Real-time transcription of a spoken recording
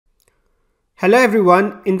Hello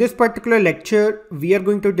everyone, in this particular lecture we are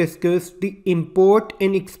going to discuss the import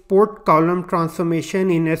and export column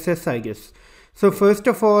transformation in SSIS. So first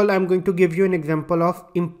of all I'm going to give you an example of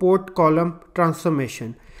import column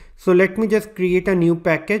transformation. So let me just create a new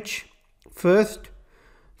package first.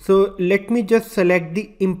 So let me just select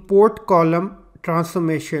the import column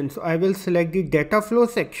transformation. So I will select the data flow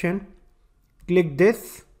section, click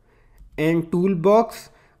this, and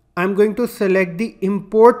toolbox I'm going to select the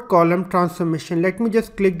import column transformation. Let me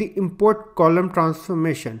just click the import column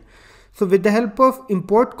transformation. So with the help of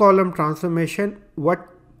import column transformation, what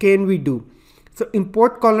can we do? So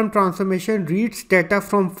import column transformation reads data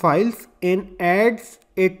from files and adds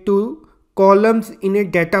it to columns in a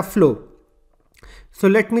data flow. So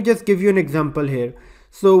let me just give you an example here.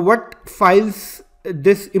 So what files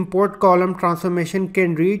this import column transformation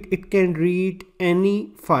can read? It can read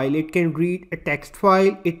any file. It can read a text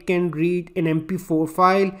file, it can read an MP4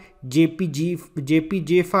 file,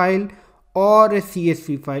 JPG file, or a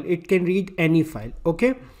CSV file. It can read any file.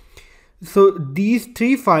 Okay, so these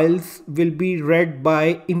three files will be read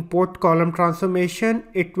by import column transformation.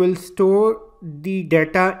 It will store the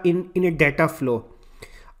data in a data flow,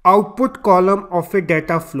 output column of a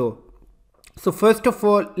data flow. So first of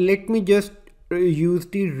all, let me just use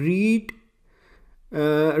the read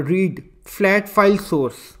flat file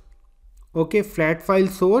source. Okay, flat file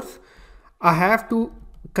source. I have to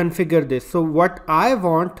configure this. So what I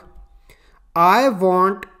want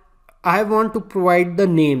to provide the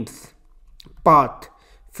names, path.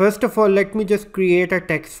 First of all, let me just create a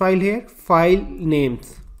text file here, file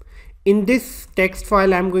names. In this text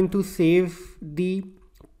file I'm going to save the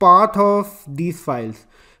path of these files.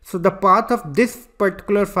 So the path of this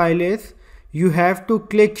particular file is, you have to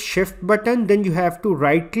click shift button, then you have to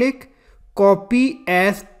right click, copy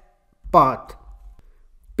as path,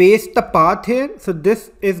 paste the path here. So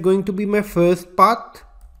this is going to be my first path,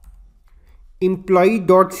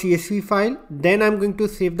 employee.csv file. Then I'm going to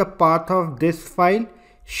save the path of this file,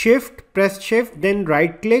 press shift, then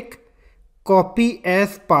right click, copy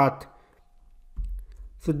as path.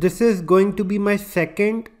 So this is going to be my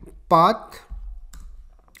second path.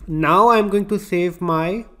 Now I'm going to save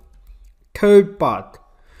my third path.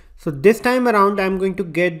 So this time around I'm going to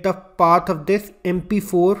get the path of this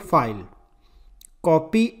MP4 file,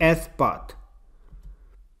 copy as path.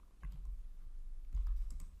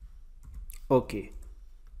 Okay,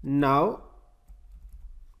 now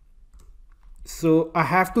so I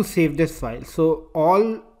have to save this file. So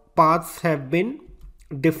all paths have been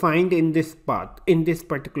defined in this path, in this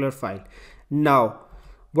particular file. Now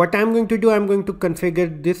what I'm going to do, I'm going to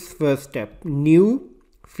configure this first step, new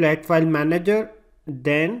flat file manager.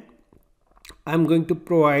 Then I'm going to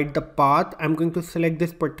provide the path. I'm going to select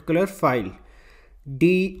this particular file,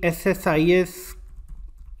 SSIS.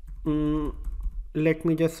 Let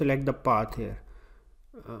me just select the path here,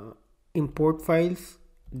 import files,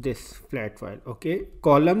 this flat file. Okay,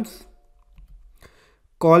 columns,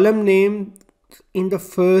 column name in the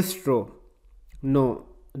first row. No,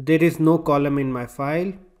 there is no column in my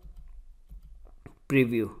file.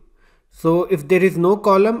 Preview. So if there is no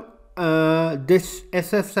column, this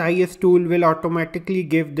SSIS tool will automatically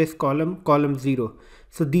give this column 0.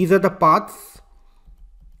 So these are the paths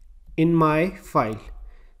in my file.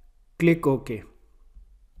 Click OK.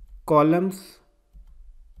 Columns.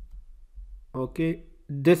 Okay,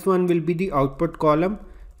 this one will be the output column.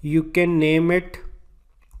 You can name it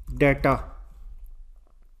data.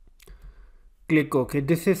 Click OK.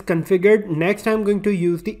 This is configured. Next I'm going to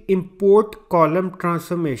use the import column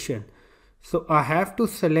transformation. So I have to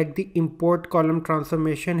select the import column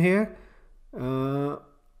transformation here,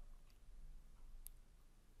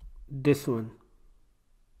 this one.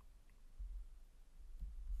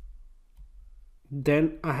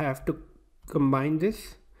 Then I have to combine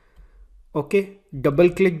this. Okay, double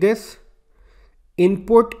click this,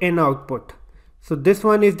 input and output. So this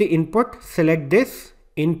one is the input. Select this,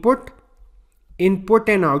 input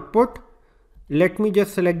and output. Let me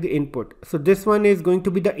just select the input. So this one is going to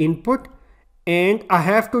be the input, and I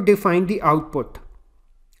have to define the output.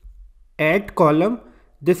 Add column.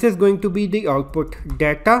 This is going to be the output,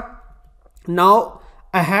 data. Now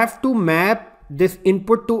I have to map this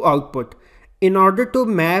input to output. In order to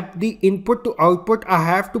map the input to output, I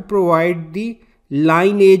have to provide the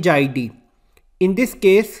lineage ID. In this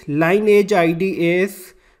case, lineage ID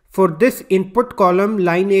is, for this input column,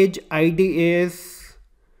 lineage ID is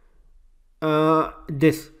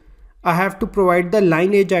this. I have to provide the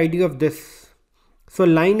lineage ID of this. So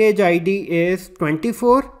lineage ID is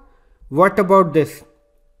 24. What about this?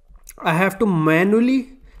 I have to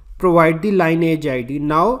manually provide the lineage ID.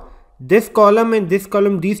 Now this column and this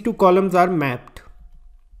column, these two columns are mapped.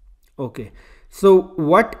 Okay, so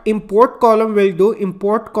what import column will do,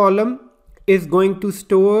 import column is going to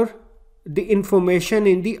store the information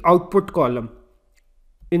in the output column,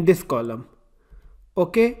 in this column.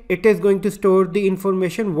 Okay, it is going to store the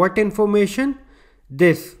information. What information?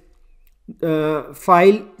 This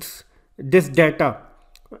files, this data,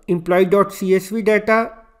 employee.csv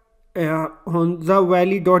data,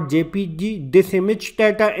 honzavalley.jpg, this image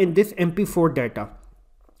data and this mp4 data.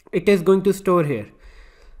 It is going to store here.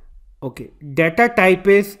 Okay, data type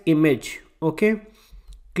is image. Okay,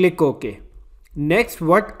 click OK. Next,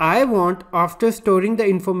 what I want, after storing the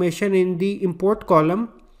information in the import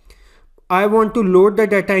column, I want to load the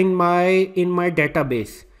data in my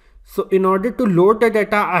database. So in order to load the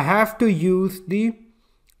data, I have to use the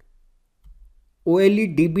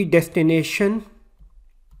OLEDB destination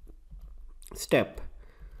step.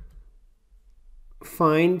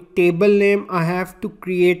 Find table name. I have to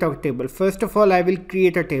create a table. First of all, I will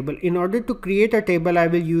create a table. In order to create a table, I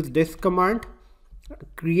will use this command,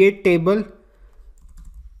 create table.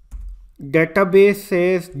 Database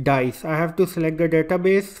is dice. I have to select the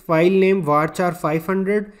database. File name varchar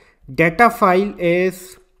 500. Data file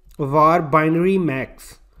is var binary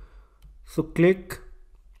max. So click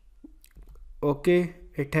OK.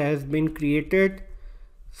 It has been created.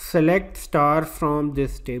 Select star from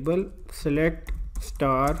this table. Select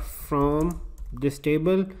star from this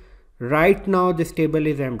table. Right now this table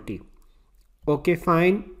is empty. Okay,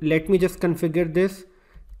 fine. Let me just configure this.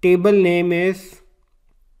 Table name is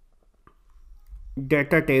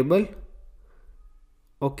data table.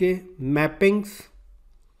 Okay, mappings,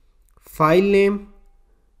 file name.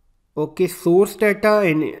 Okay, source data,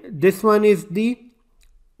 and this one is the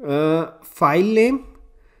file name.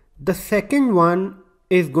 The second one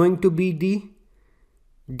is going to be the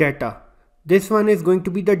data. This one is going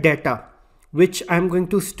to be the data which I'm going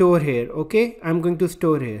to store here. Okay, I'm going to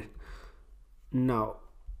store here now.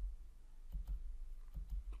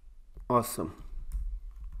 Awesome.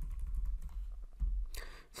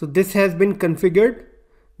 So this has been configured.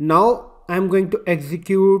 Now I'm going to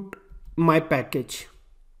execute my package.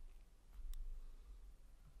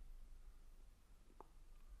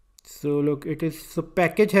 So look, so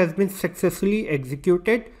package has been successfully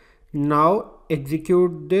executed. Now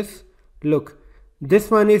execute this. Look, this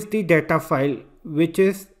one is the data file which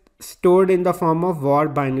is stored in the form of var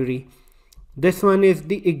binary. This one is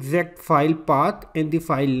the exact file path and the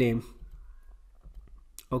file name.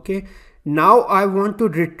 Okay, now I want to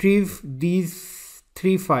retrieve these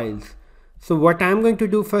three files. So what I'm going to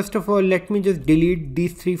do, first of all, let me just delete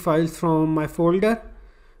these three files from my folder,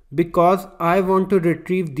 because I want to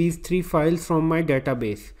retrieve these three files from my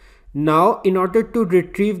database. Now in order to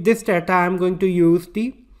retrieve this data, I'm going to use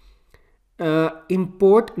the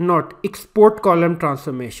export column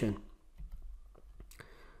transformation.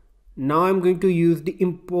 Now I'm going to use the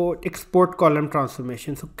export column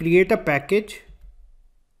transformation. So create a package.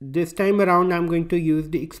 This time around I'm going to use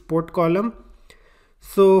the export column.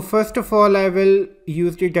 So first of all, I will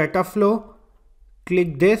use the data flow.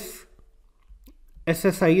 Click this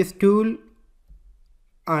SSIS tool.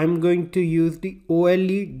 I'm going to use the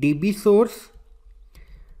OLEDB source.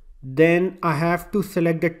 Then I have to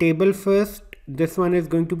select the table first. This one is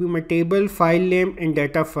going to be my table, file name and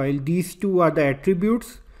data file. These two are the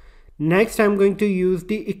attributes. Next I'm going to use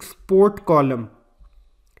the export column.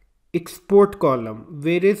 Export column.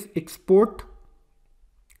 Where is export?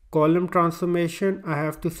 Column transformation. I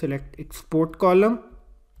have to select export column.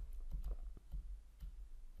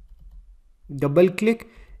 Double click.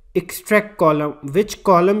 Extract column. Which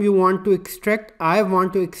column you want to extract? I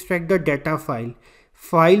want to extract the data file.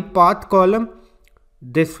 File path column.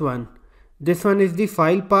 This one is the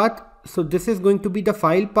file path. So this is going to be the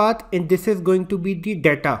file path and this is going to be the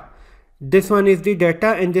data. This one is the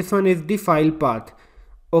data and this one is the file path.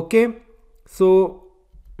 Okay, so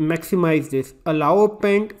maximize this. Allow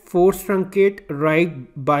append, force truncate,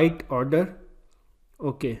 write byte order.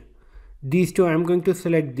 Okay, these two, I'm going to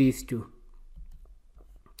select these two.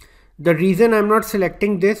 The reason I'm not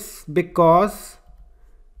selecting this, because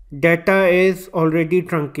data is already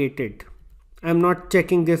truncated. I'm not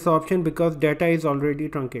checking this option because data is already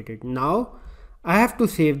truncated. Now I have to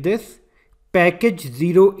save this. Package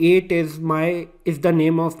 08 is the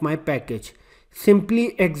name of my package.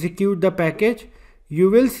 Simply execute the package. You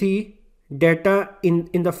will see data in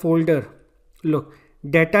the folder. Look,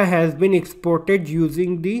 data has been exported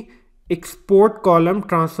using the export column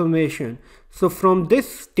transformation. So from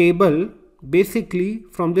this table, basically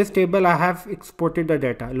from this table I have exported the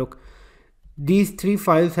data. Look, these three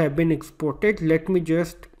files have been exported. Let me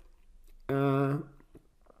just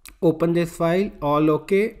Open this file, all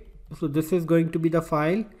okay. So this is going to be the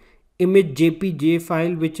file, image jpg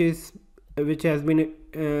file, which has been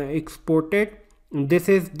exported. This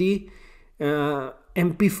is the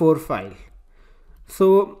mp4 file.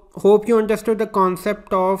 So hope you understood the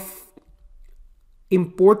concept of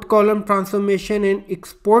import column transformation and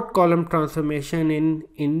export column transformation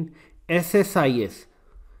in SSIS.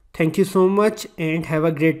 Thank you so much and have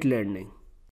a great learning.